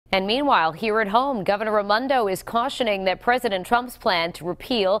And meanwhile, here at home, Governor Raimondo is cautioning that President Trump's plan to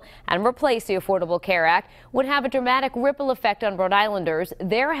repeal and replace the Affordable Care Act would have a dramatic ripple effect on Rhode Islanders,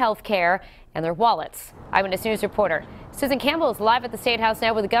 their health care, and their wallets. Eyewitness News reporter Susan Campbell is live at the State House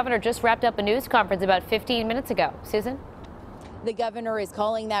now, where the governor just wrapped up a news conference about 15 minutes ago. Susan? The governor is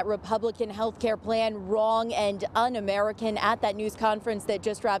calling that Republican health care plan wrong and un-American. At that news conference that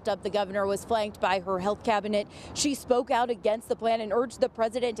just wrapped up, the governor was flanked by her health cabinet. She spoke out against the plan and urged the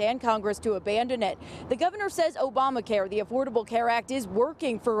president and Congress to abandon it. The governor says Obamacare, the Affordable Care Act, is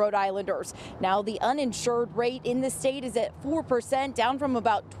working for Rhode Islanders. Now, the uninsured rate in the state is at 4%, down from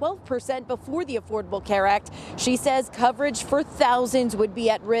about 12% before the Affordable Care Act. She says coverage for thousands would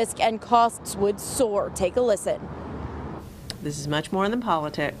be at risk and costs would soar. Take a listen. This is much more than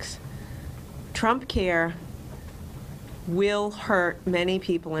politics. Trumpcare will hurt many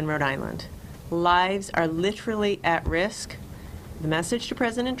people in Rhode Island. Lives are literally at risk. The message to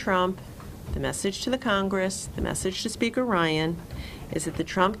President Trump, the message to the Congress, the message to Speaker Ryan is that the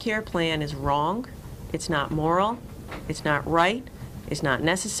Trumpcare plan is wrong. It's not moral. It's not right. It's not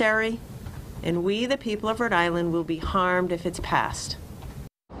necessary. And we, the people of Rhode Island, will be harmed if it's passed.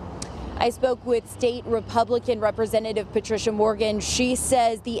 I spoke with state Republican Representative Patricia Morgan. She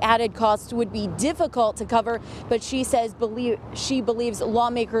says the added costs would be difficult to cover, but she says she believes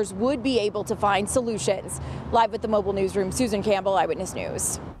lawmakers would be able to find solutions. Live at the mobile newsroom, Susan Campbell, Eyewitness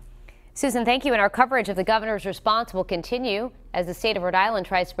News. Susan, thank you. And our coverage of the governor's response will continue as the state of Rhode Island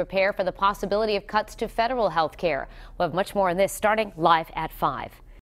tries to prepare for the possibility of cuts to federal health care. We'll have much more on this starting live at 5.